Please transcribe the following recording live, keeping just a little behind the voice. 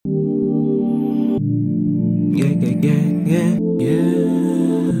yeah, yeah, yeah.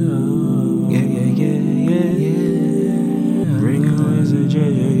 Yeah, yeah, yeah, yeah, yeah. Bring on as a yeah,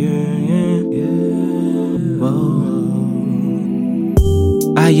 yeah, yeah. Whoa.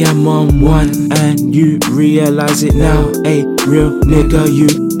 I am on one and you realize it now. A real nigga, you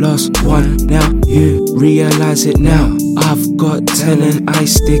lost one. Now you realize it now. I've got 10 and I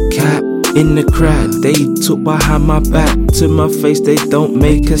stick at in the crowd. They talk behind my back to my face, they don't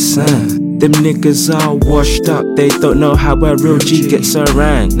make a sound. Them niggas are washed up, they don't know how a real G gets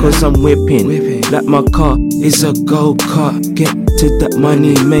around. Cause I'm whipping like my car is a go-kart. Get to that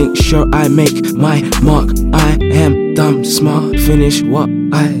money, make sure I make my mark. I am dumb smart, finish what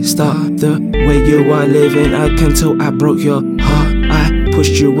I start. The way you are living, I can tell I broke your heart. I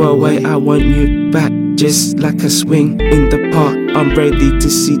pushed you away, I want you back, just like a swing in the park. I'm ready to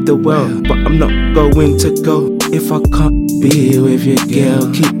see the world, but I'm not going to go if I can't be with your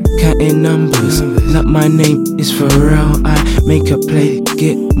girl. Keep counting numbers, like my name is Pharrell. I make a play,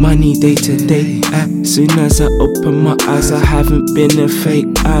 get money day to day. As soon as I open my eyes, I haven't been a fake.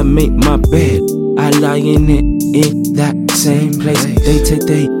 I make my bed, I lie in it in that same place. Day to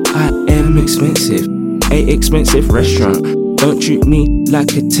day, I am expensive, a expensive restaurant. Don't treat me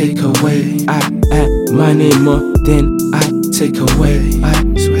like a takeaway. I add money more than I take away. I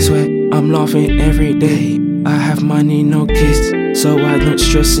swear I'm laughing every day. I have money, no kids, so I don't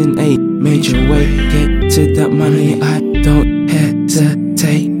stress in a major way. Get to that money, I don't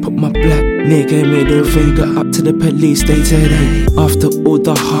hesitate. Put my black nigga middle finger up to the police day to day. After all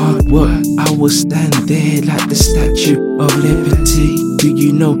the hard work, I will stand there like the Statue of Liberty. Do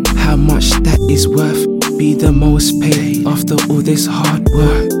you know how much that is worth? Be the most paid after all this hard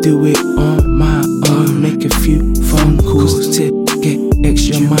work. Do it on my own, make a few phone calls to get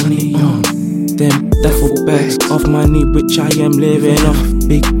extra money on them duffel bags of money which I am living off.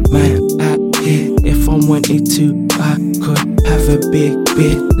 Big man out here, if I wanted to I could have a big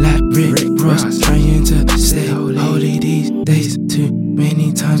beard like Rick Ross. Trying to stay holy these days, too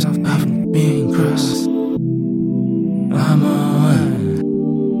many times I've been crossed. I'm on,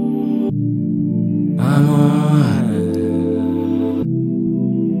 I'm on,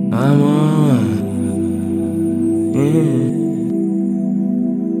 I'm on.